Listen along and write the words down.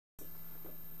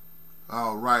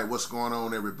All right, what's going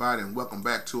on, everybody, and welcome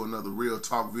back to another Real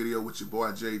Talk video with your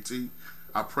boy JT.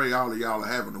 I pray all of y'all are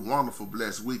having a wonderful,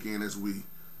 blessed weekend as we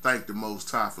thank the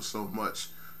Most High for so much.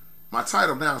 My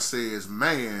title now says,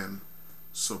 Man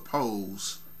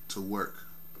Supposed to Work.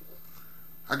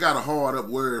 I got a hard up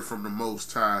word from the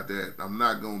Most High that I'm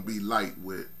not going to be light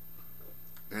with.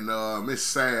 And it's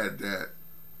sad that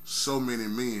so many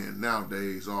men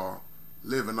nowadays are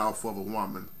living off of a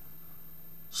woman.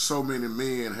 So many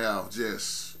men have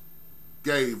just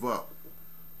gave up.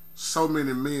 So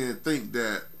many men think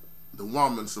that the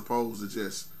woman's supposed to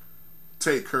just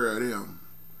take care of them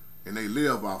and they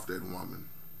live off that woman.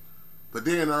 But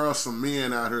then there are some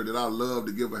men out here that I love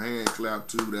to give a hand clap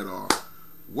to that are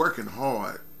working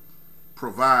hard,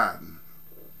 providing,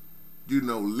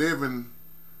 living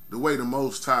the way the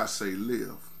Most High say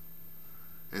live.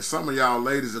 And some of y'all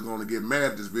ladies are going to get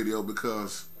mad at this video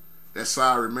because that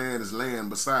sorry man is laying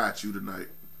beside you tonight.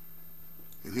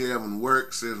 And he haven't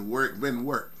worked since work been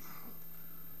work.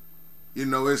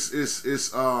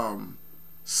 It's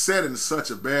setting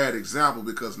such a bad example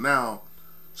because now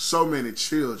so many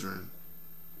children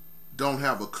don't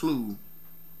have a clue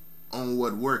on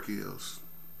what work is.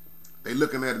 They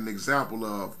looking at an example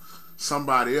of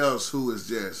somebody else who is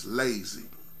just lazy.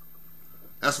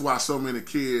 That's why so many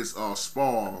kids are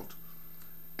spoiled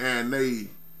and they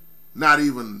not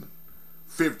even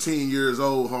 15 years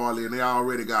old hardly, and they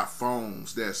already got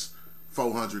phones that's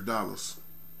 $400.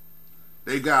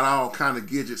 They got all kind of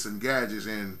gadgets, and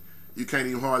you can't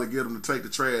even hardly get them to take the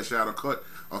trash out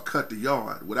or cut the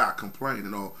yard without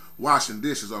complaining, or washing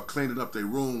dishes or cleaning up their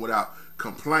room without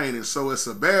complaining. So it's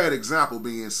a bad example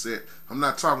being set. I'm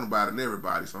not talking about it in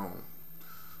everybody's home.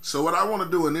 So what I want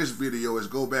to do in this video is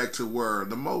go back to where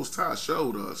the Most High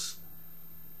showed us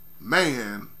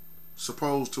man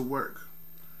supposed to work.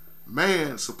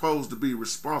 Man supposed to be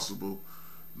responsible.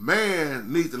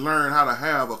 Man need to learn how to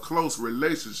have a close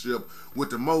relationship with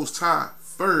the Most High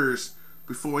first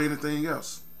before anything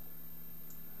else.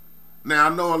 Now,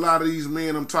 I know a lot of these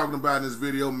men I'm talking about in this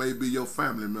video may be your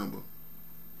family member,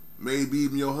 maybe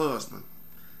even your husband,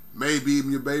 maybe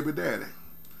even your baby daddy,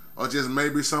 or just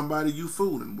maybe somebody you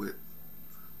fooling with.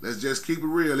 Let's just keep it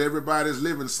real. Everybody's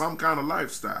living some kind of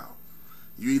lifestyle.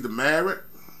 You either married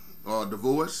or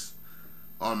divorced,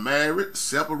 or married,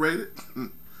 separated,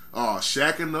 or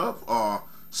shacking up, or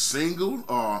single,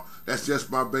 or that's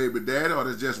just my baby daddy, or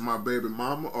that's just my baby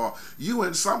mama, or you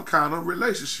in some kind of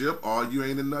relationship, or you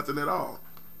ain't in nothing at all.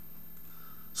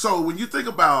 So when you think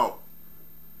about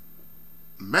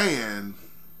man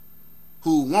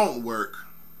who won't work,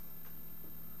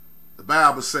 the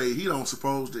Bible say he don't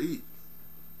supposed to eat.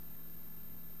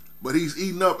 But he's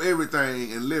eating up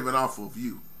everything and living off of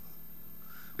you.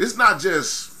 It's not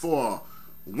just for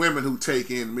women who take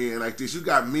in men like this. You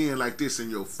got men like this in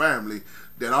your family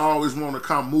that always want to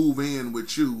come move in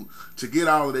with you to get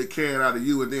all of their can out of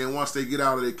you, and then once they get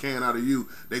all of their can out of you,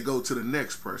 they go to the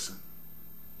next person.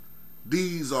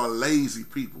 These are lazy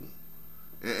people,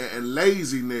 and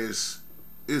laziness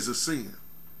is a sin.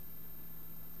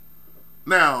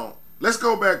 Now, let's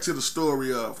go back to the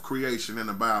story of creation in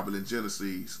the Bible in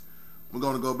Genesis. We're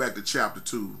going to go back to chapter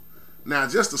 2. Now,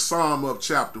 just to sum up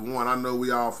chapter 1, I know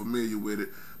we all familiar with it,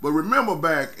 but remember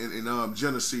back in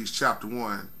Genesis chapter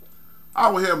 1,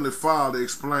 our Heavenly Father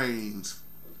explains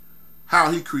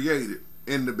how he created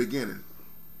in the beginning.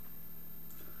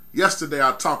 Yesterday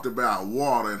I talked about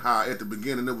water and how at the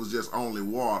beginning it was just only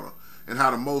water, and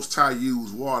how the Most High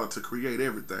used water to create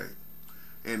everything.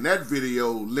 And that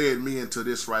video led me into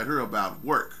this right here about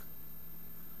work.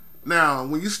 Now,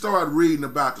 when you start reading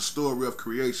about the story of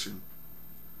creation,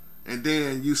 and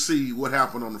then you see what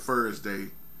happened on the first day,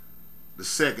 the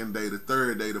second day, the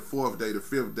third day, the fourth day, the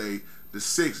fifth day, the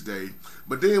sixth day.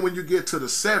 But then when you get to the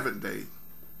seventh day,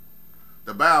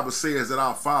 the Bible says that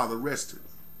our Father rested.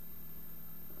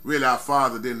 Really, our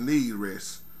Father didn't need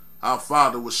rest. Our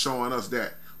Father was showing us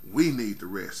that we need to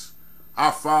rest.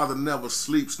 Our Father never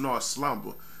sleeps nor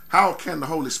slumber. How can the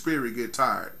Holy Spirit get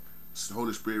tired? The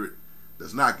Holy Spirit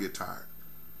does not get tired.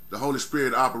 The Holy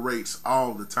Spirit operates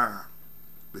all the time,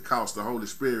 because the Holy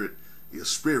Spirit is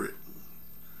spirit.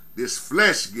 This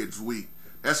flesh gets weak.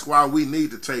 That's why we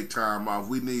need to take time off.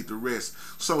 We need to rest.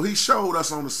 So he showed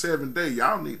us on the seventh day,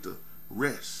 y'all need to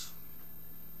rest.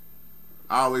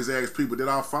 I always ask people, did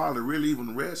our Father really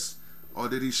even rest? Or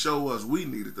did he show us we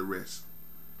needed to rest?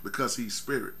 Because he's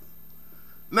spirit.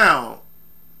 Now,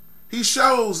 he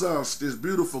shows us this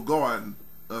beautiful garden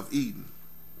of Eden.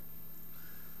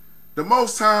 The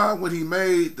Most High, when he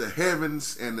made the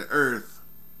heavens and the earth,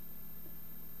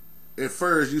 at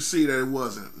first you see that it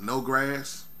wasn't no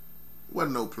grass,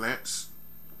 wasn't no plants,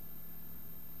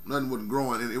 Nothing wasn't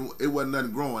growing, and it wasn't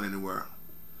nothing growing anywhere.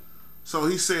 So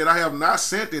he said, I have not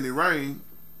sent any rain,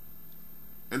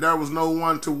 and there was no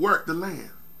one to work the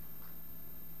land.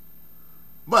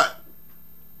 But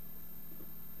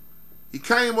he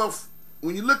came up,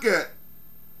 when you look at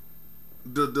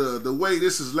the way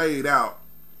this is laid out,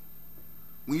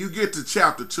 when you get to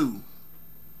chapter 2,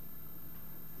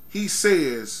 he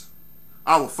says,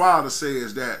 our Father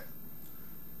says that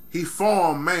he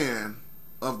formed man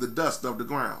of the dust of the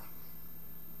ground.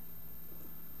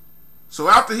 So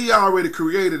after he already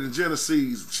created in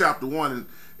Genesis chapter 1,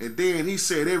 and then he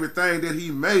said everything that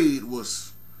he made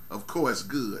was, of course,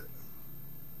 good.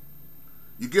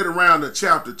 You get around to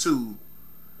chapter 2,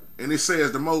 and it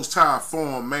says the Most High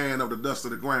formed man of the dust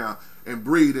of the ground and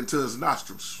breathed into his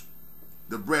nostrils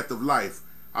the breath of life.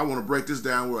 I want to break this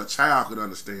down where a child could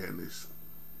understand this.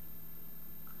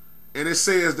 And it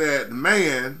says that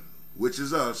man, which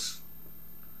is us,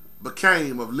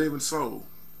 became a living soul.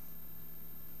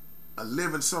 A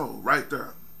living soul, right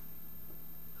there.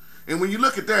 And when you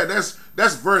look at that,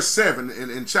 that's verse 7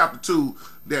 in chapter 2,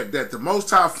 that the Most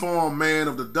High formed man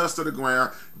of the dust of the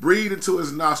ground, breathed into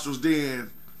his nostrils,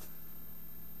 then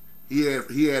he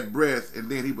had breath, and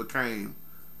then he became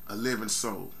a living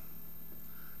soul.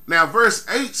 Now verse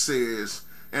 8 says,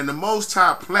 and the Most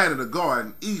High planted a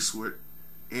garden eastward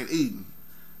in Eden,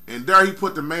 and there he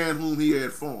put the man whom he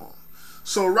had formed.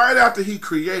 So right after he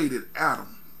created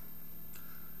Adam,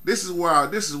 this is why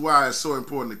it's so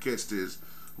important to catch this.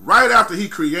 Right after he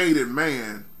created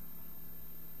man,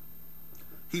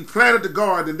 he planted the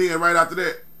garden, and then right after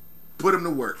that, put him to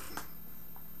work.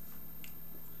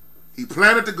 He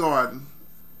planted the garden,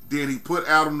 then he put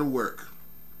Adam to work.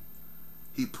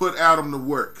 He put Adam to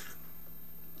work.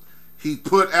 He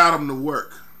put Adam to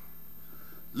work.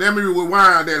 Let me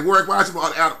rewind that work. Watch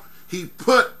about Adam. He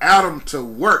put Adam to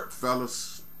work,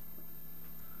 fellas.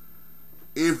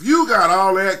 If you got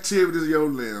all the activities of your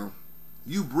limb,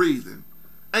 you breathing,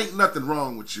 ain't nothing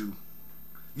wrong with you.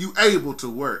 You able to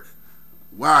work.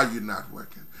 Why are you not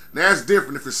working? Now, that's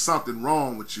different if it's something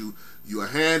wrong with you. You're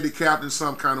handicapped in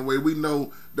some kind of way. We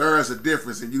know there is a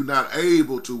difference, and you're not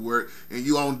able to work, and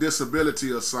you on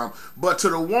disability or something. But to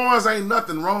the ones ain't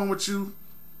nothing wrong with you.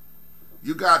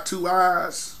 You got 2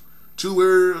 eyes, 2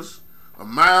 ears, a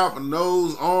mouth, a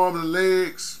nose, arms, and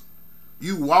legs.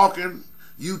 You walking,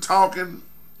 you talking,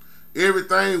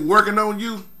 everything working on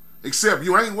you, except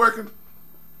you ain't working.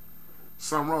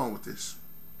 Something wrong with this.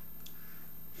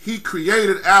 He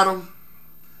created Adam,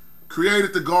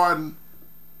 created the garden,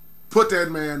 put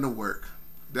that man to work.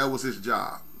 That was his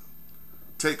job.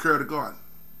 Take care of the garden.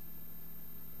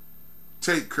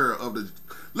 Take care of the...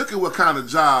 Look at what kind of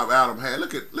job Adam had.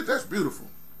 Look, that's beautiful.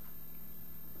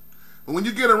 But when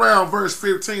you get around verse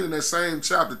 15 in that same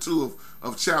chapter 2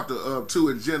 of chapter 2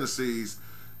 in Genesis,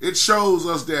 it shows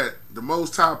us that the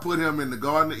Most High put him in the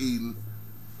Garden of Eden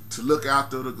to look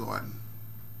after the garden.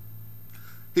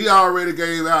 He already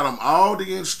gave Adam all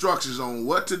the instructions on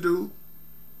what to do,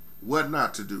 what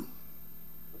not to do.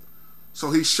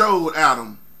 So he showed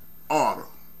Adam order.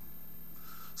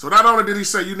 So not only did he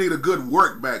say you need a good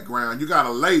work background, you got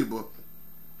to labor,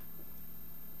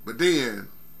 but then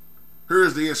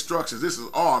here's the instructions. This is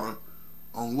order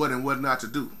on what and what not to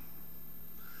do.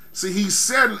 See, he's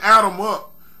setting Adam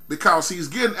up because he's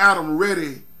getting Adam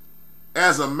ready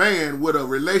as a man with a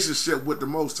relationship with the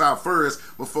Most High first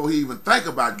before he even think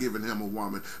about giving him a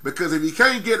woman. Because if he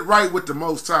can't get right with the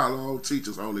Most High, Lord, teach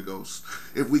us, Holy Ghost.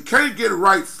 If we can't get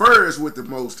right first with the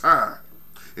Most High,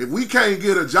 if we can't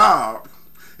get a job,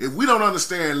 if we don't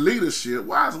understand leadership,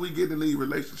 why is we getting in these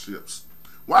relationships?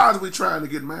 Why is we trying to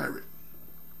get married?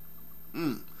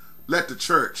 Let the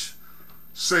church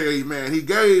say amen. He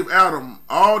gave Adam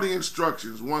all the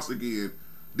instructions once again.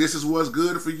 This is what's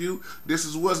good for you. This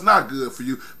is what's not good for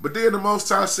you. But then the Most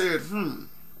High said,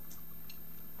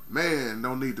 man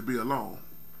don't need to be alone.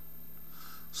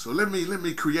 So let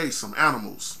me create some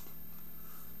animals.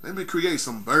 Let me create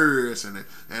some birds and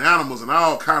animals and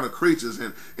all kind of creatures.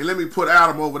 And let me put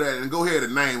Adam over there and go ahead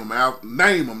and name them out.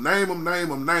 Name them.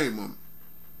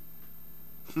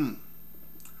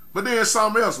 But then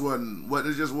something else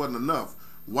it just wasn't enough.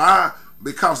 Why?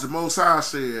 Because the Most High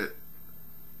said,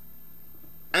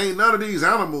 ain't none of these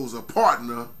animals a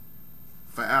partner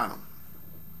for Adam.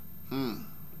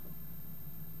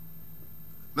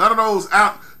 None of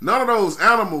those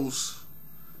animals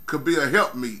could be a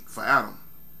helpmeet for Adam.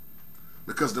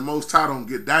 Because the Most High don't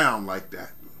get down like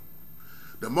that.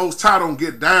 The Most High don't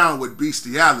get down with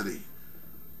bestiality.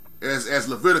 As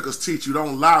Leviticus teach, you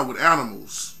don't lie with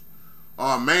animals.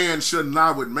 Or man shouldn't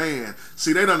lie with man.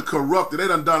 See, they done corrupted. They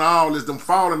done all this. Them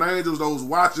fallen angels, those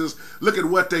watchers, look at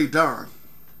what they done.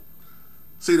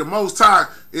 See, the Most High,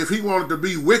 if he wanted to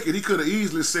be wicked, he could have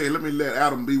easily said, let me let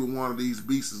Adam be with one of these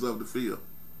beasts of the field.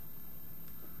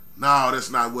 No,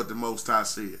 that's not what the Most High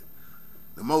said.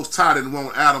 The Most High didn't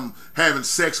want Adam having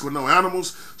sex with no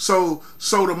animals. So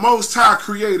the Most High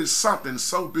created something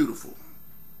so beautiful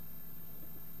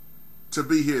to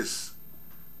be his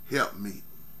helpmeet.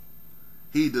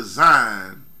 He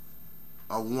designed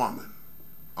a woman,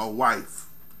 a wife,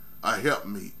 a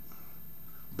helpmeet.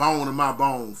 Bone of my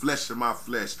bone, flesh of my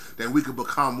flesh, that we could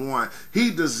become one.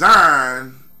 He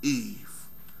designed Eve,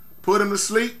 put him to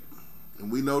sleep, and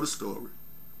we know the story.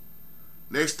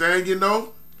 Next thing you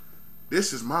know,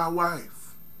 this is my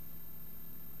wife.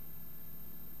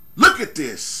 Look at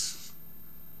this.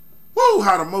 Woo,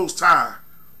 how the Most High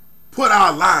put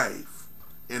our life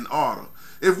in order.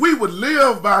 If we would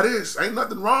live by this, ain't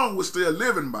nothing wrong with still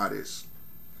living by this,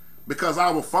 because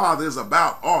our Father is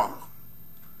about order.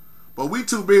 But we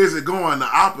too busy going the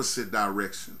opposite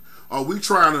direction. Or we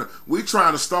trying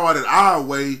to start it our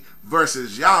way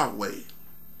versus Yahweh.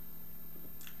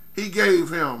 He gave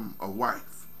him a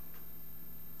wife.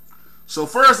 So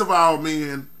first of all,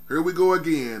 men, here we go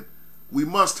again. We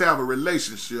must have a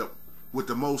relationship with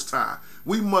the Most High.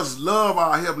 We must love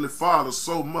our Heavenly Father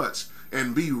so much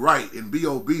and be right and be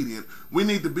obedient. We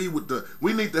need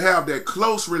to have that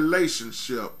close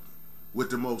relationship with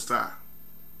the Most High.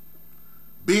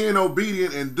 Being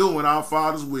obedient and doing our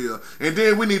Father's will. And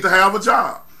then we need to have a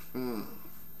job. Now,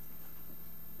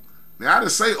 I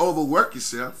didn't say overwork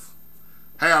yourself.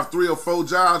 Have 3 or 4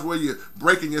 jobs where you're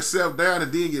breaking yourself down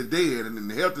and then you're dead and then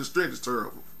the health and strength is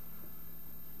terrible.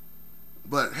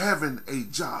 But having a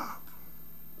job.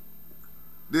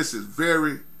 This is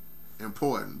very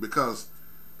important, because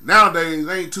nowadays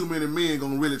ain't too many men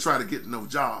gonna really try to get no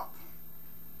job.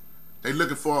 They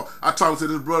looking for, I talked to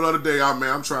this brother the other day,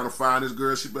 man, I'm trying to find this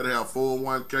girl. She better have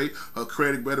 401k. Her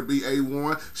credit better be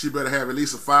A1. She better have at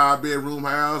least a 5-bedroom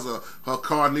house. Or her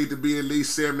car need to be at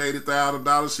least $70,000,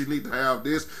 $80,000. She need to have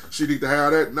this. She need to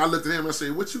have that. And I looked at him and I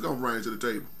said, what you gonna bring to the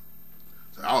table?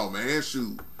 I said, oh man,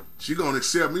 shoot. She gonna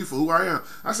accept me for who I am.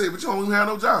 I said, but you don't even have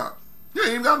no job. You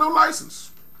ain't even got no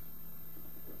license.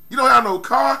 You don't have no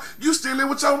car. You still live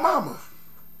with your mama.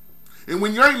 And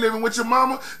when you ain't living with your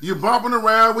mama, you're bumping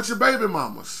around with your baby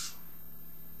mamas.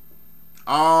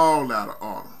 All out of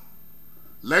order.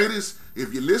 Ladies,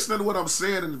 if you're listening to what I'm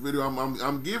saying in the video,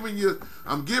 I'm giving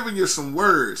you some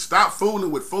words. Stop fooling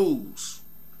with fools.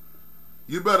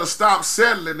 You better stop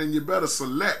settling and you better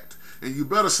select. And you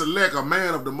better select a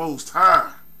man of the Most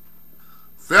High.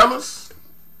 Fellas,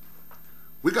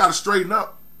 we got to straighten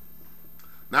up.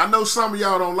 Now, I know some of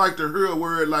y'all don't like to hear a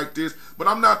word like this, but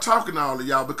I'm not talking to all of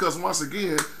y'all, because once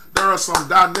again, there are some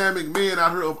dynamic men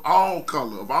out here of all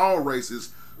color, of all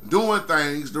races, doing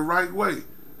things the right way.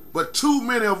 But too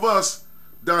many of us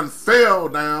done fell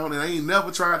down and ain't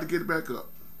never tried to get back up.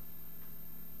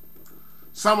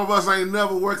 Some of us ain't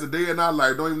never worked a day in our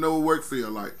life, don't even know what work feel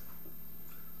like.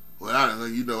 Well, I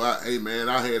don't know, hey man,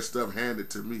 I had stuff handed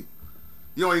to me.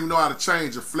 You don't even know how to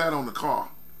change a flat on the car.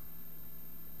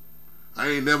 I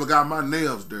ain't never got my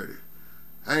nails dirty.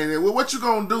 Well, what you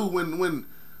gonna do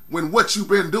when what you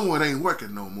been doing ain't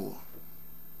working no more?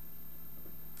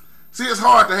 See, it's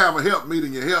hard to have a helpmeet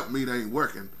and your helpmeet ain't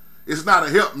working. It's not a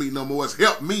helpmeet no more, it's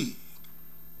help me.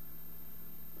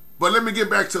 But let me get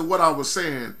back to what I was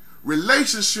saying.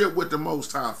 Relationship with the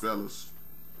Most High, fellas.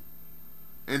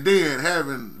 And then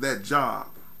having that job,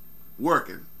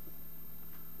 working,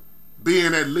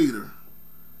 being that leader,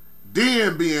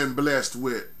 then being blessed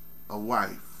with a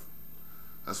wife.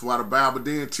 That's why the Bible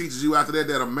then teaches you after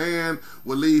that a man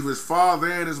will leave his father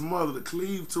and his mother to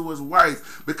cleave to his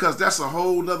wife, because that's a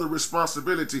whole nother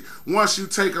responsibility. Once you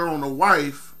take her on a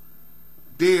wife,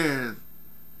 then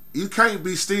you can't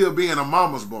be still being a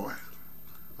mama's boy.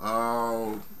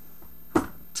 Oh,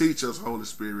 teach us, Holy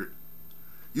Spirit.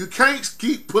 You can't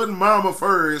keep putting mama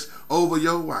first over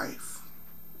your wife.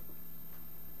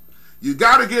 You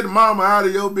got to get mama out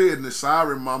of your business.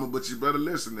 Sorry, mama, but you better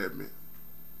listen at me.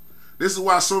 This is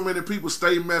why so many people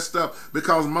stay messed up,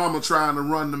 because mama trying to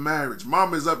run the marriage.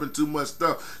 Mama is up in too much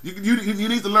stuff. You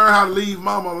need to learn how to leave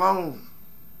mama alone.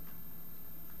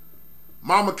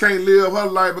 Mama can't live her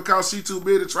life because she too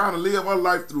busy trying to live her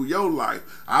life through your life.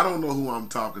 I don't know who I'm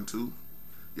talking to.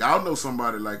 Y'all know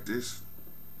somebody like this.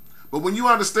 But when you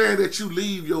understand that you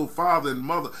leave your father and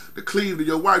mother to cleave to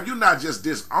your wife, you're not just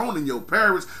disowning your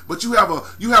parents, but you have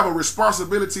a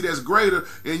responsibility that's greater,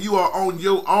 and you are on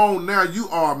your own now. You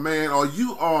are a man, or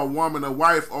you are a woman, a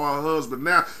wife, or a husband.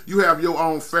 Now you have your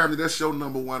own family. That's your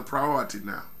 #1 priority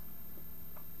now.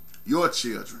 Your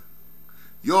children,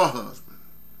 your husband.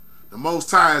 The Most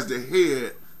High is the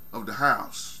head of the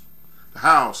house. the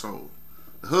household.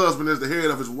 The husband is the head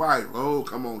of his wife. Oh,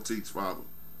 come on, teach, Father.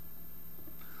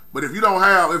 But if you don't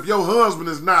have, if your husband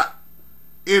is not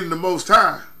in the Most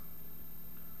High,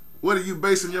 what are you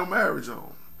basing your marriage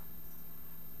on?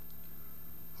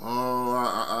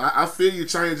 Oh, I feel you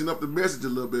changing up the message a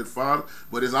little bit, Father,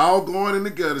 but it's all going in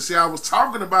together. See, I was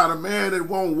talking about a man that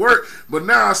won't work, but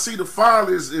now I see the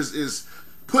Father is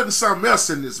putting something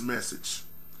else in this message,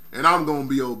 and I'm going to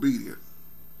be obedient.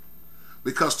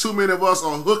 Because too many of us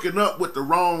are hooking up with the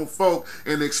wrong folk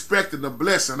and expecting a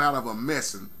blessing out of a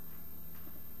messing.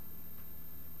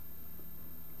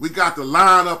 We got to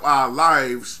line up our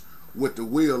lives with the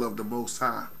will of the Most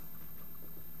High.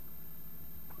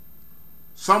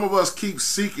 Some of us keep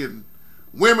seeking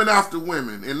women after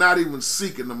women and not even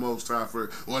seeking the Most High for,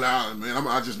 well,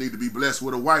 I just need to be blessed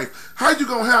with a wife. How you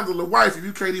going to handle a wife if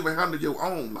you can't even handle your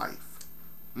own life?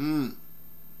 And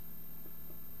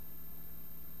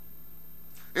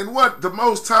what the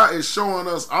Most High is showing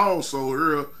us also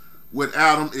here with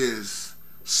Adam is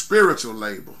spiritual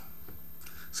labor.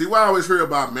 See, we always hear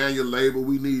about manual labor.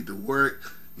 We need to work,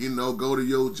 you know, go to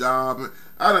your job.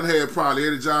 I done had probably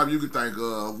any job you could think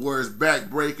of where it's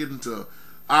back-breaking to,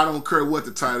 I don't care what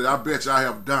the title, I bet you I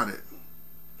have done it.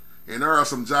 And there are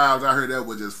some jobs out here that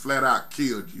would just flat out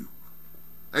kill you.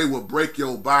 They will break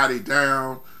your body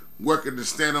down, working to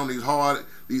stand on these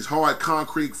hard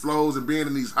concrete floors and being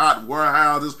in these hot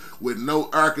warehouses with no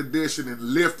air conditioning and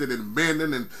lifting and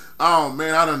bending and, oh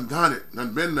man, I done it,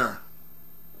 done been there.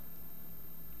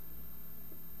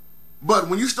 But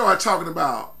when you start talking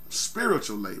about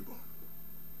spiritual labor,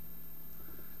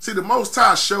 see, the Most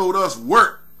High showed us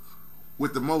work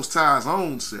with the Most High's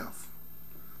own self.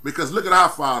 Because look at our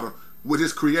Father with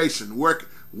his creation, work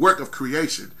of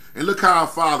creation. And look how our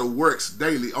Father works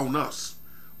daily on us.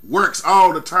 Works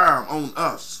all the time on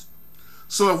us.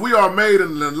 So if we are made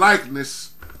in the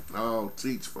likeness, oh,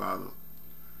 teach, Father.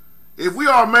 If we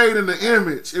are made in the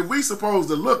image, if we supposed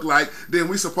to look like, then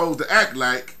we supposed to act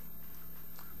like.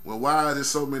 Well, why are there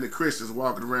so many Christians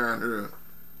walking around here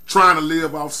trying to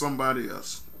live off somebody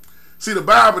else? See, the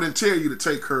Bible didn't tell you to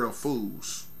take care of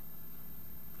fools.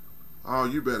 Oh,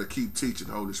 you better keep teaching,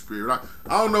 Holy Spirit.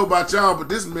 I don't know about y'all, but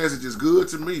this message is good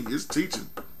to me. It's teaching.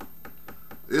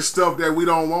 It's stuff that we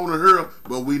don't want to hear,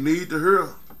 but we need to hear.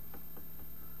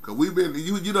 Cause we've been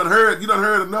you done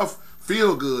heard enough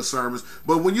feel good sermons,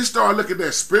 but when you start looking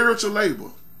at spiritual labor,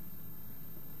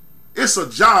 it's a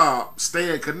job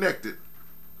staying connected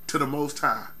to the Most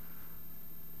High.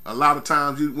 A lot of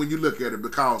times when you look at it,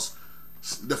 because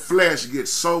the flesh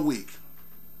gets so weak.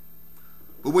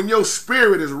 But when your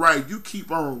spirit is right, you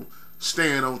keep on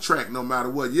staying on track no matter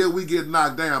what. Yeah, we get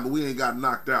knocked down, but we ain't got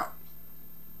knocked out.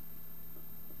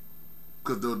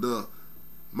 Because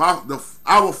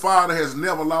our Father has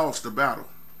never lost a battle.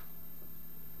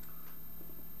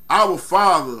 Our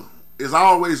Father is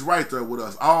always right there with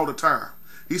us all the time.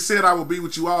 He said, I will be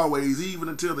with you always, even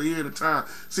until the end of time.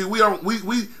 See, we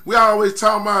always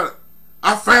talking about,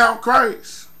 I found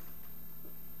Christ.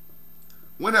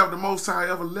 When have the Most High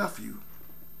ever left you?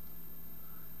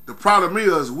 The problem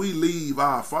is we leave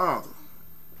our Father.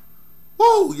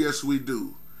 Woo, yes we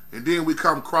do. And then we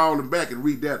come crawling back and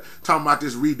talking about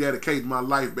this rededicating my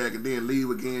life back, and then leave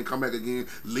again, come back again,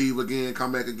 leave again,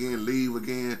 come back again, leave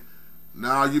again.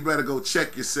 Now you better go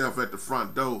check yourself at the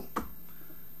front door.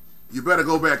 You better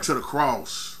go back to the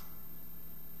cross.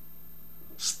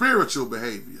 Spiritual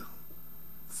behavior.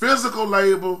 Physical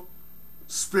labor,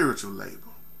 spiritual labor.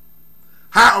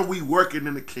 How are we working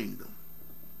in the kingdom?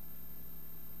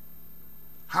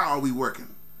 How are we working?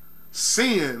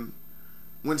 Sin,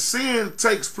 when sin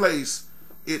takes place,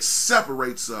 it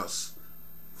separates us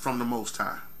from the Most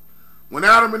High. When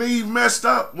Adam and Eve messed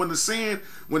up, when the sin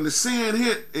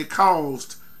hit, it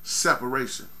caused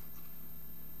separation.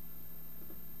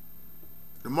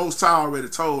 The Most High already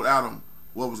told Adam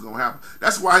what was going to happen.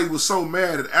 That's why he was so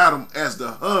mad at Adam as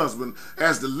the husband,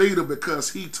 as the leader,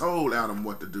 because he told Adam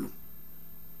what to do.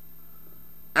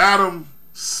 Adam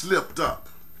slipped up.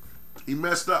 He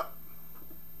messed up.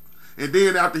 And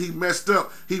then after he messed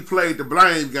up, he played the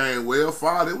blame game. Well,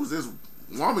 Father, it was this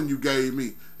woman you gave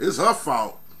me. It's her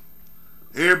fault.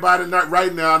 Everybody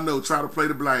right now, I know, try to play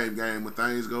the blame game when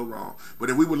things go wrong. But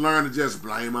if we would learn to just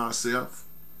blame ourselves,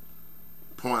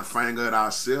 point finger at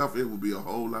ourselves, it would be a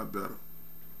whole lot better.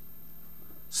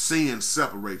 Sin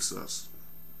separates us.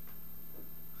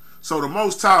 So the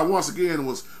Most High, once again,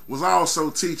 was also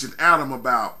teaching Adam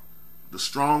about the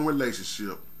strong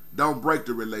relationship. Don't break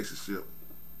the relationship.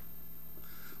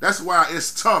 That's why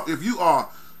it's tough. If you are,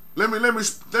 let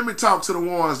me talk to the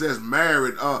ones that's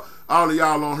married. All of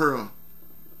y'all on her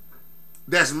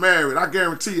that's married, I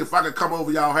guarantee you, if I could come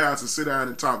over y'all house and sit down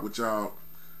and talk with y'all,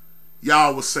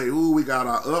 y'all would say, ooh, we got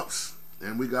our ups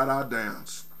and we got our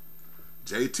downs.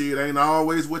 JT, it ain't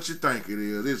always what you think it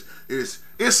is.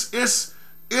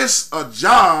 It's a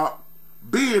job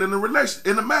being in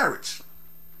a marriage.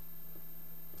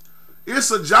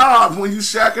 It's a job when you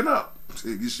shacking up.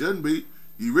 You shouldn't be.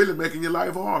 You really making your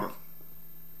life harder.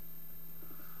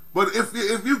 But if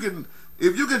you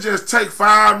can just take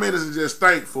 5 minutes and just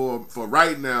think for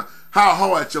right now how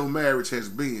hard your marriage has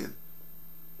been,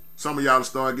 some of y'all will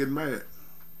start getting mad.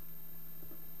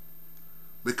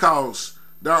 Because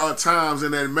there are times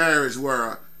in that marriage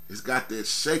where it's got that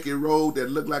shaky road that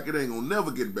look like it ain't gonna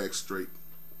never get back straight.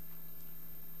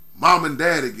 Mom and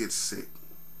daddy get sick.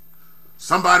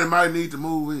 Somebody might need to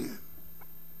move in.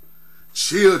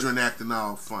 Children acting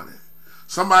all funny.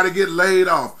 Somebody get laid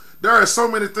off. There are so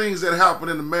many things that happen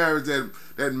in the marriage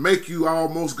that make you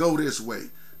almost go this way.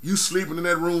 You sleeping in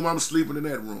that room, I'm sleeping in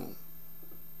that room.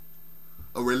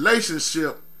 A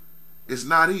relationship is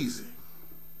not easy.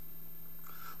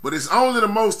 But it's only the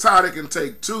Most High that can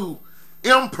take two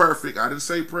imperfect, I didn't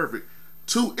say perfect,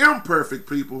 two imperfect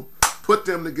people, put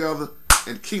them together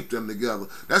and keep them together.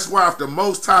 That's why if the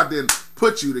Most High didn't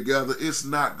put you together, it's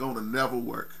not going to never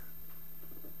work.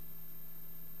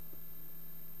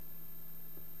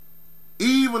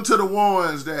 Even to the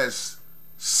ones that's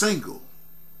single.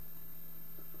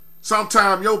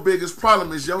 Sometimes your biggest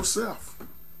problem is yourself.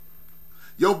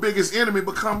 Your biggest enemy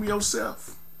become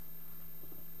yourself.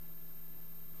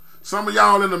 Some of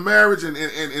y'all in the marriage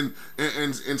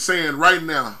and saying right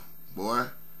now, boy,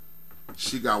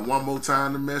 she got one more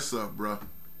time to mess up, bro.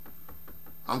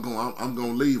 I'm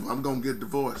gonna leave. I'm gonna get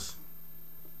divorced.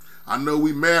 I know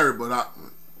we married, but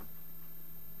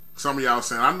some of y'all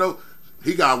saying, I know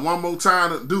he got one more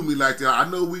time to do me like that. I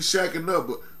know we shacking up,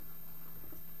 but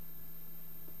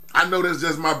I know that's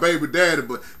just my baby daddy,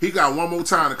 but he got one more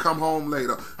time to come home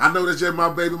later. I know that's just my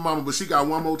baby mama, but she got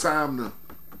one more time to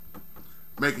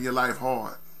making your life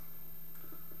hard.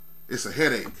 It's a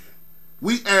headache.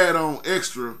 We add on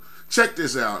extra. Check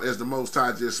this out, as the Most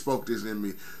High just spoke this in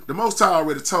me. The Most High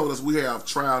already told us we have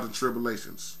trials and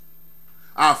tribulations.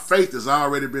 Our faith has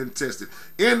already been tested.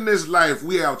 In this life,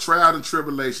 we have trials and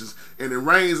tribulations, and it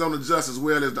rains on the just as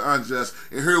well as the unjust.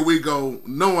 And here we go,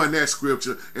 knowing that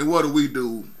scripture, and what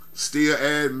do? Still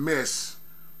add mess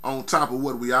on top of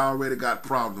what we already got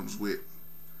problems with.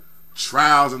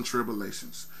 Trials and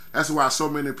tribulations. That's why so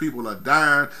many people are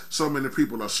dying, so many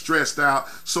people are stressed out,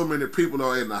 so many people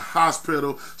are in the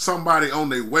hospital, somebody on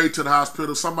their way to the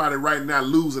hospital, somebody right now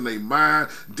losing their mind.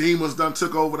 Demons done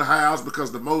took over the house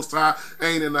because the Most High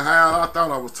ain't in the house. I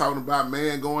thought I was talking about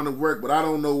man going to work, but I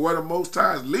don't know where the Most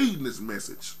High is leading this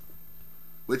message.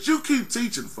 But you keep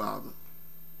teaching, Father.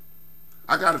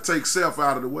 I got to take self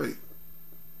out of the way.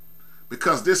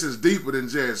 Because this is deeper than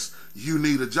just you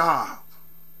need a job.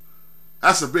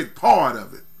 That's a big part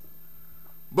of it.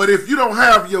 But if you don't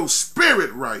have your spirit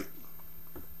right,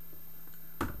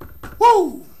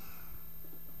 whoo,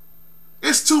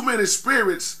 it's too many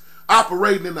spirits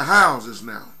operating in the houses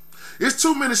now. It's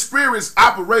too many spirits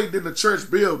operating in the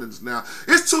church buildings now.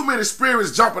 It's too many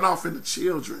spirits jumping off into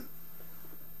children.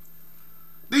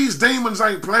 These demons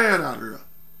ain't playing out here.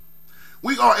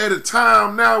 We are at a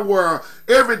time now where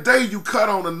every day you cut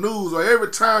on the news or every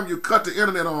time you cut the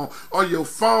internet on your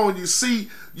phone, you see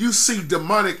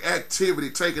demonic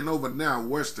activity taking over now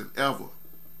worse than ever.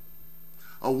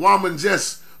 A woman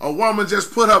just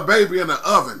put her baby in the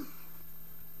oven.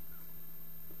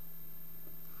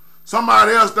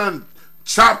 Somebody else done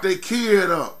chopped their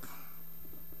kid up.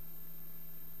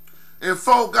 And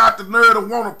folk got the nerve to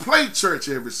want to play church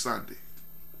every Sunday.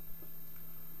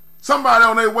 Somebody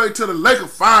on their way to the lake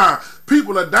of fire.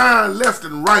 People are dying left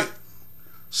and right.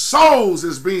 Souls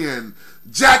is being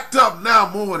jacked up now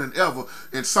more than ever.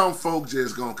 And some folk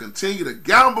just going to continue to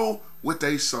gamble with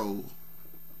their soul.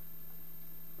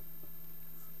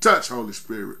 Touch, Holy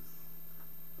Spirit.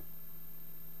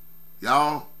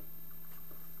 Y'all,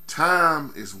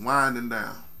 time is winding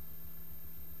down.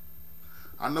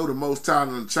 I know the Most High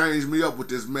done changed me up with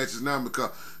this message now because,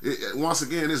 once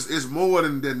again, it's more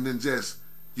than just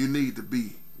you need to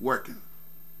be working.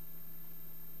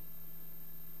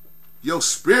 Your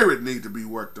spirit need to be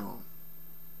worked on.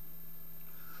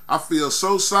 I feel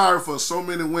so sorry for so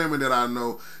many women that I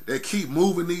know that keep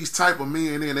moving these type of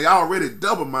men in. They already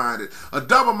double-minded. A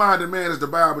double-minded man, as the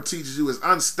Bible teaches you, is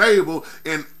unstable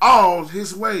in all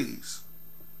his ways.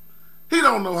 He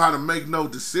don't know how to make no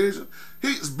decision.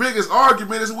 His biggest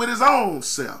argument is with his own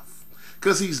self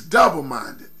because he's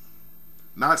double-minded,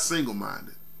 not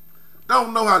single-minded.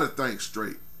 Don't know how to think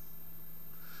straight.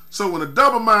 So when a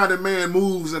double-minded man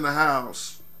moves in the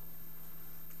house,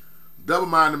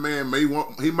 double-minded man may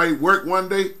work one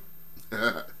day,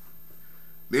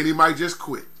 then he might just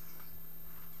quit.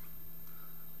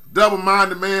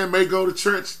 Double-minded man may go to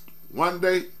church one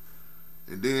day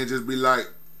and then just be like,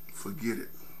 forget it.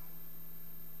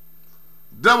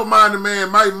 Double-minded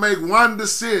man might make one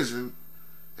decision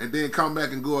and then come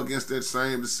back and go against that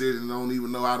same decision and don't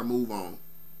even know how to move on.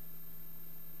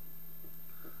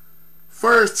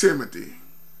 1 Timothy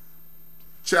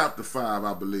chapter 5,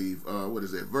 I believe,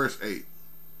 verse 8,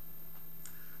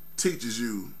 teaches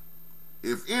you,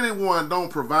 if anyone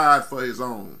don't provide for his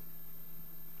own,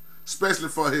 especially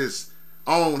for his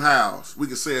own house, we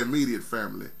could say immediate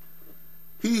family,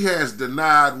 he has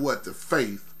denied what? The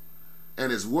faith,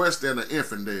 and is worse than an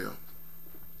infidel.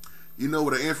 You know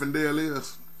what an infidel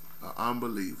is? An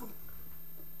unbeliever.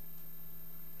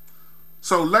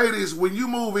 So ladies, when you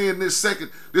move in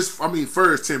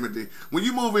First Timothy, when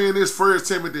you move in this 1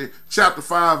 Timothy chapter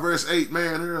 5, verse 8,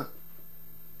 man here,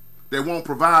 that won't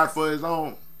provide for his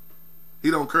own.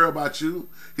 He don't care about you.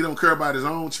 He don't care about his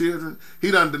own children. He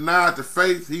done denied the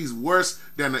faith. He's worse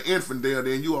than an infidel.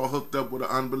 Then you are hooked up with an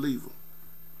unbeliever.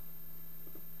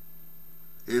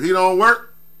 If he don't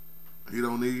work, he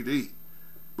don't need to eat.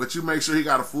 But you make sure he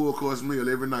got a full course meal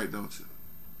every night, don't you?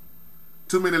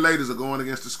 Too many ladies are going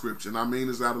against the scripture, and I mean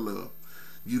this out of love.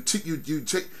 You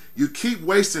keep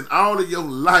wasting all of your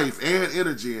life and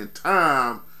energy and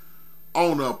time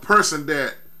on a person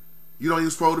that you don't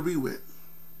even supposed to be with.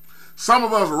 Some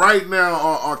of us right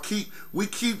now we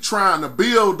keep trying to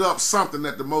build up something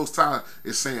that the Most High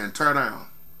is saying, tear down.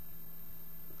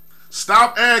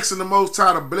 Stop asking the Most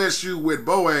High to bless you with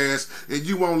Boaz, and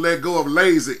you won't let go of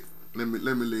lazy. Let me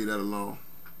leave that alone.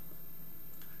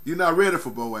 You're not ready for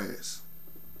Boaz.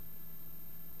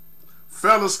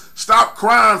 Fellas, stop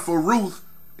crying for Ruth,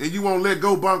 and you won't let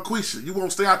go Bonquisha. You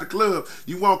won't stay out the club.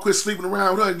 You won't quit sleeping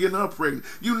around with her and getting her pregnant.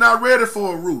 You're not ready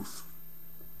for a Ruth.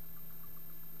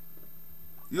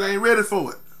 You ain't ready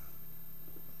for it.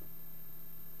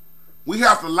 We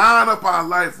have to line up our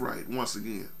life right once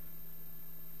again.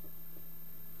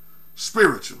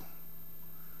 Spiritual.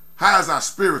 How's our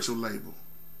spiritual label?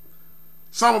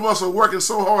 Some of us are working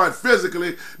so hard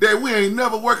physically that we ain't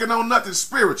never working on nothing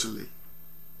spiritually.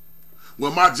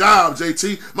 Well, my job,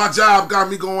 JT, my job got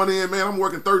me going in, man. I'm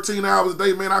working 13 hours a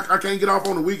day, man. I can't get off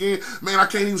on the weekend. Man, I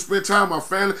can't even spend time with my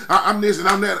family. I'm this and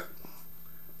I'm that.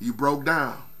 You broke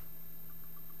down.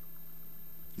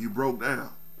 You broke down.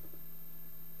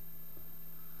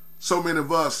 So many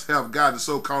of us have gotten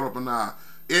so caught up in our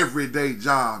everyday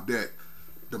job that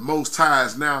the Most High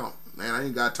is now, man, I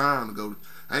ain't got time to go.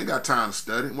 I ain't got time to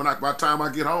study. By the time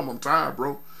I get home, I'm tired,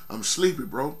 bro. I'm sleepy,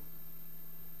 bro.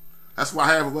 That's why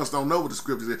half of us don't know what the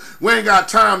scripture is. We ain't got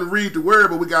time to read the word,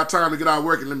 but we got time to get out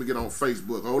working. Let me get on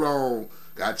Facebook. Hold on.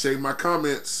 Gotta check my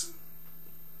comments.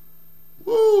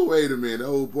 Woo, wait a minute.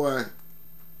 Oh, boy.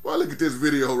 Boy, look at this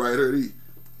video right here. The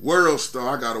World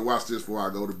Star. I gotta watch this before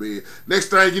I go to bed. Next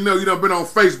thing you know, you done been on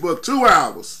Facebook 2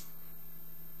 hours.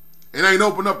 And ain't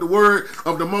opened up the word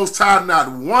of the Most High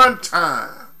not one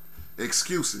time.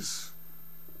 Excuses.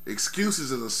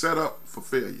 Excuses is a setup for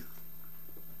failure.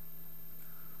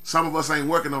 Some of us ain't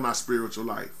working on our spiritual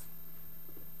life.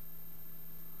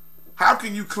 How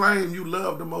can you claim you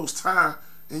love the Most High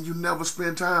and you never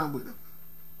spend time with Him?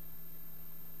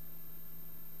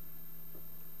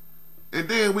 And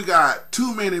then we got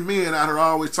too many men out here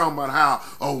always talking about how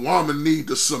a woman need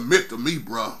to submit to me,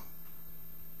 bro.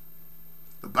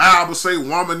 The Bible say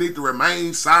woman need to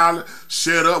remain silent,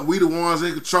 shut up, we the ones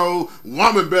in control.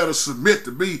 Woman better submit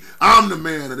to me. I'm the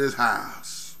man of this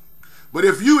house. But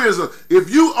if you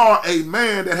are a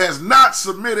man that has not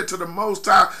submitted to the Most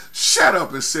High, shut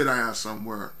up and sit down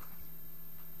somewhere.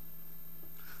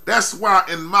 That's why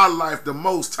in my life, the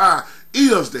Most High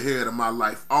is the head of my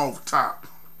life off top.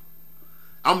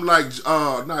 I'm like,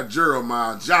 not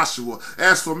Jeremiah, Joshua.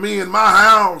 As for me and my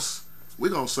house, we're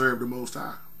going to serve the Most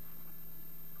High.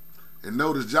 And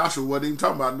notice Joshua wasn't even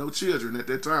talking about no children at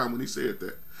that time when he said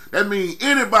that. That means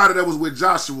anybody that was with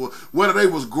Joshua, whether they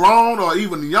was grown or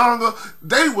even younger,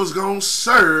 they was going to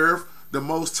serve the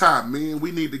Most High. Man,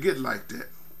 we need to get like that.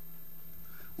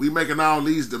 We making all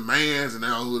these demands and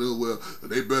well,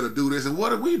 they better do this. And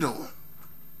what are we doing?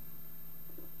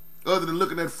 Other than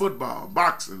looking at football,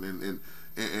 boxing,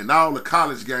 and all the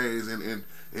college games and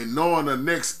knowing the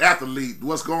next athlete,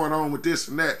 what's going on with this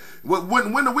and that.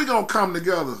 When are we going to come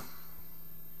together?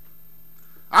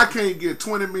 I can't get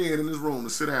 20 men in this room to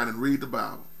sit down and read the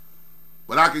Bible.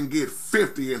 But I can get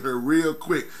 50 in here real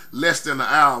quick, less than an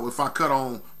hour if I cut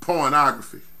on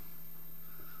pornography.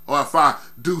 Or if I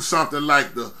do something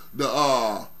like the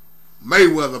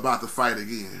Mayweather about to fight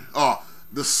again. Or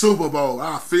the Super Bowl.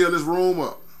 I'll fill this room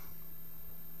up.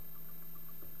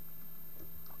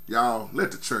 Y'all,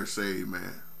 let the church say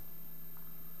amen.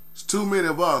 It's too many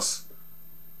of us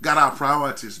got our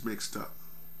priorities mixed up.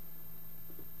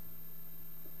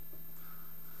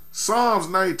 Psalms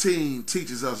 19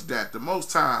 teaches us that the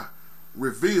Most High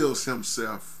reveals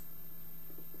himself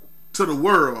to the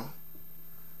world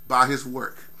by his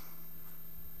work.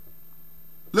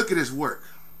 Look at his work.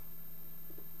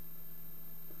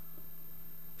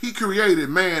 He created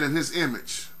man in his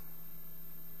image.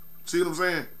 See what I'm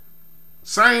saying?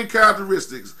 Same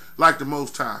characteristics like the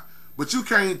Most High. But you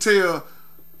can't tell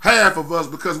half of us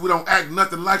because we don't act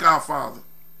nothing like our Father.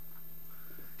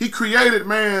 He created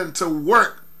man to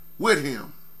work with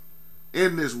him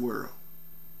in this world.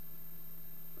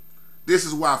 This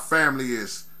is why family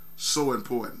is so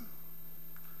important.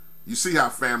 You see how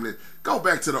family, go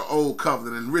back to the old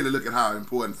covenant and really look at how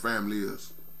important family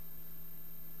is.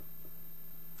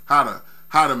 How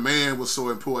the man was so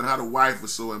important, how the wife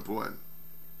was so important.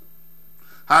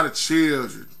 How the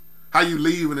children, how you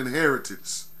leave an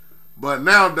inheritance. But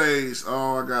nowadays,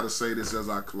 oh, I gotta say this as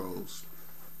I close.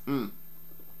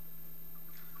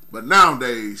 But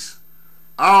nowadays,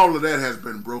 all of that has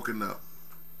been broken up.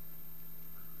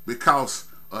 Because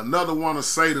another one of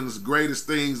Satan's greatest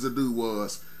things to do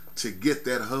was to get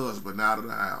that husband out of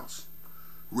the house.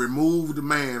 Remove the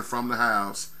man from the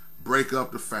house. Break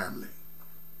up the family.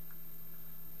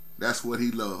 That's what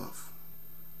he loved.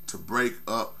 To break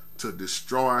up, to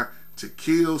destroy, to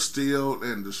kill, steal,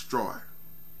 and destroy.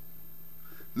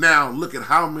 Now, look at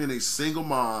how many single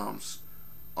moms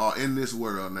are in this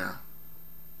world now.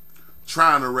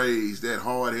 Trying to raise that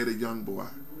hard-headed young boy.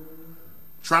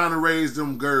 Trying to raise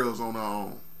them girls on their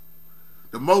own.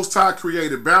 The Most High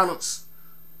created balance.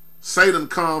 Satan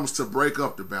comes to break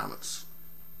up the balance.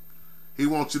 He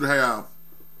wants you to have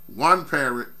one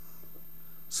parent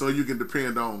so you can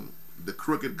depend on the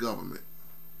crooked government.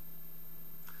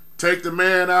 Take the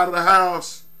man out of the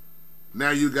house,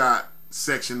 now you got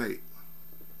Section 8.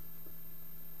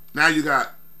 Now you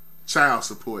got child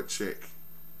support check.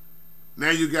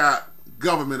 Now you got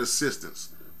government assistance,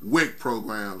 WIC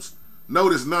programs.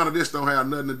 Notice none of this don't have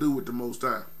nothing to do with the Most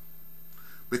High.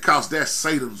 Because that's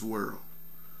Satan's world.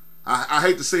 I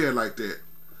hate to say it like that.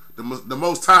 The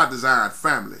Most High designed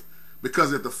family.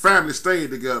 Because if the family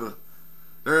stayed together,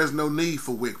 there is no need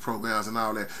for WIC programs and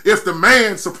all that. If the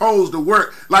man's supposed to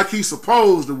work like he's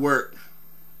supposed to work,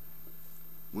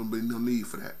 wouldn't be no need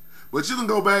for that. But you can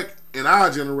go back in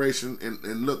our generation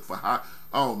and look for,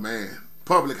 oh man,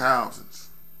 public housings.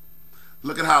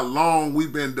 Look at how long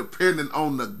we've been dependent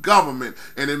on the government,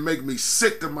 and it make me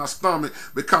sick to my stomach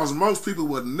because most people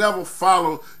would never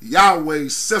follow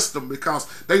Yahweh's system because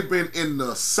they've been in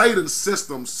the Satan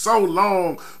system so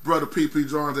long, Brother P.P.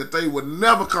 Jones, that they would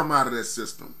never come out of that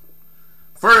system.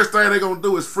 First thing they're going to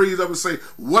do is freeze up and say,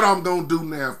 what I'm going to do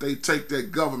now if they take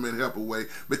that government help away,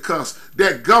 because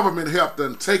that government help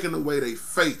done taken away their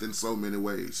faith in so many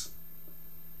ways.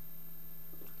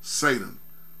 Satan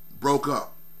broke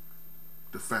up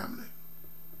the family.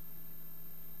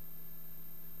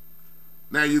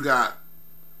 Now you got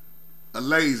a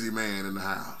lazy man in the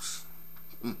house.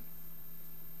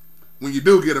 When you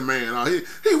do get a man,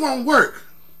 he won't work.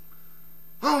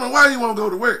 I don't know why he won't go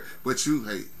to work. But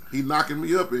hey, he knocking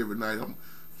me up every night.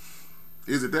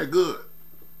 Is it that good?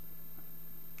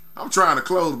 I'm trying to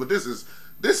close, but this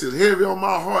is heavy on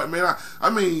my heart, man. I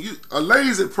mean, a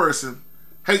lazy person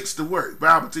hates to work.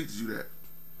 Bible teaches you that.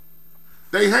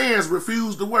 Their hands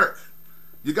refuse to work.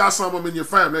 You got some of them in your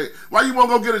family. Why you won't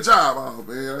go get a job? Oh,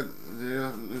 man.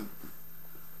 Yeah.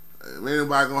 Ain't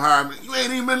nobody gonna hire me. You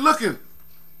ain't even been looking.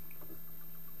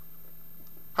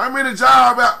 How many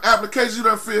job applications you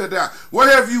done filled out? Where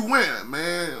have you went?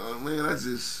 Man, that's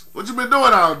just... What you been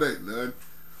doing all day? Nothing.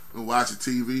 Been watching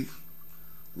TV.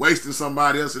 Wasting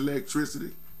somebody else's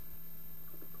electricity.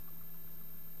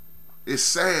 It's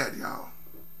sad, y'all.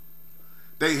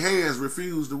 Their hands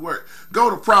refuse to work.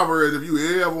 Go to Proverbs if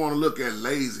you ever want to look at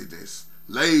laziness.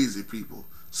 Lazy people.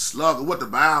 Slugger. What the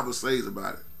Bible says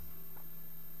about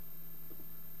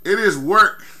it. It is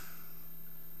work.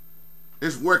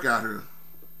 It's work out here.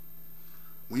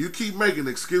 When you keep making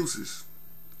excuses,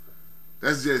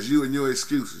 that's just you and your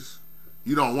excuses.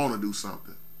 You don't want to do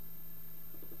something.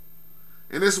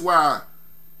 And this is why,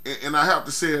 and I have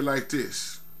to say it like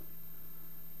this,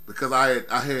 because I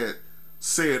had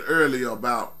said earlier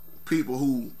about people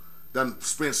who done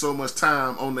spent so much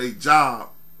time on their job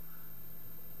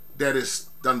that it's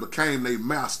done became their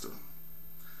master.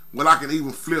 Well, I can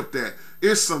even flip that.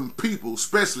 It's some people,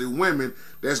 especially women,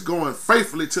 that's going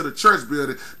faithfully to the church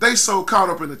building. They so caught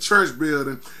up in the church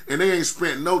building, and they ain't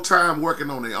spent no time working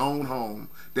on their own home,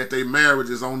 that their marriage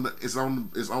is on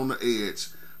the edge,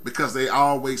 because they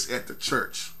always at the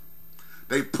church.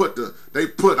 They put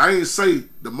I ain't say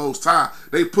the Most High,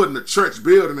 they putting the church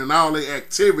building and all their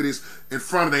activities in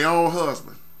front of their own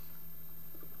husband,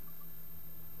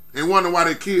 and wonder why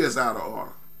their kids out of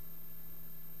order.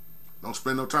 Don't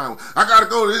spend no time. I gotta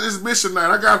go. This mission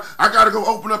night. I gotta go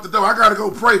open up the door. I gotta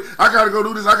go pray. I gotta go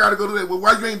do this. I gotta go do that. Well,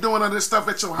 why you ain't doing all this stuff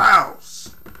at your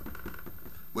house?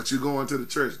 But you going to the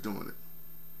church doing it.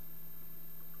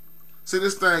 See,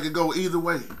 this thing can go either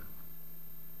way.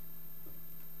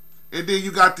 And then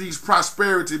you got these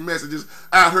prosperity messages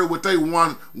out here with they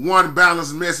one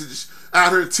balanced message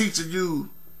out here teaching you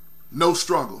no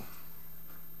struggle,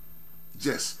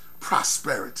 just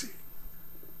prosperity.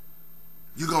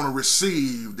 You're going to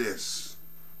receive this.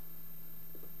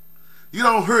 You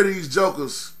don't hear these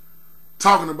jokers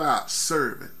talking about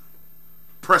serving,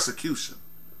 persecution,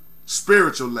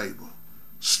 spiritual labor,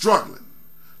 struggling,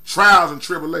 trials and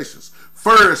tribulations,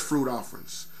 first fruit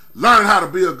offerings, learning how to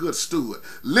be a good steward,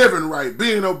 living right,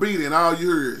 being obedient. All you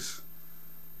hear is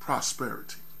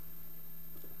prosperity.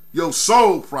 Your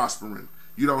soul prospering.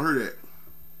 You don't hear that.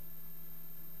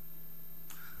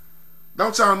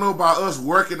 Don't y'all know about us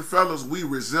working fellas, we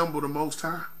resemble the Most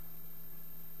High?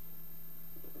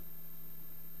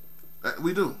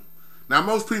 We do. Now,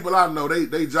 most people I know,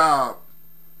 they job,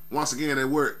 once again, they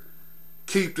work,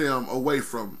 keep them away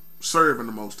from serving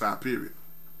the Most High, period.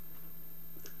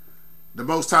 The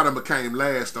Most High became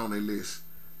last on their list.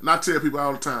 And I tell people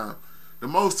all the time, the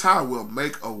Most High will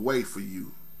make a way for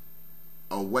you.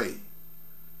 A way.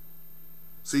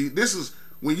 See, this is,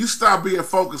 when you stop being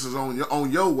focused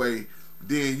on your way,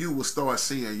 then you will start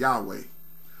seeing Yahweh.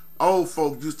 Old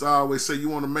folk used to always say, you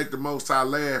want to make the Most High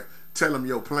laugh, tell him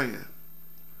your plan.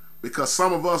 Because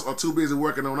some of us are too busy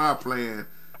working on our plan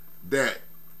that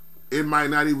it might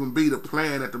not even be the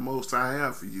plan that the Most High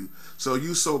have for you. So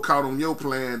you so caught on your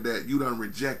plan that you done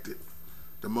rejected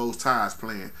the Most High's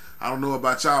plan. I don't know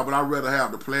about y'all, but I'd rather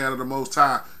have the plan of the Most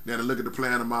High than to look at the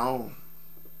plan of my own.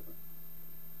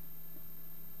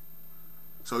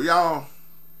 So y'all,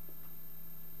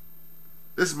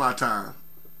 this is my time.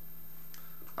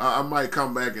 I might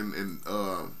come back and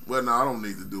well, no, I don't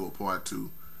need to do a part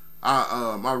 2.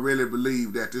 I really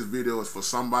believe that this video is for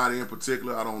somebody in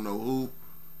particular. I don't know who,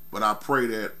 but I pray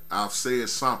that I've said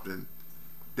something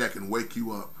that can wake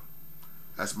you up.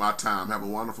 That's my time. Have a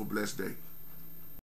wonderful, blessed day.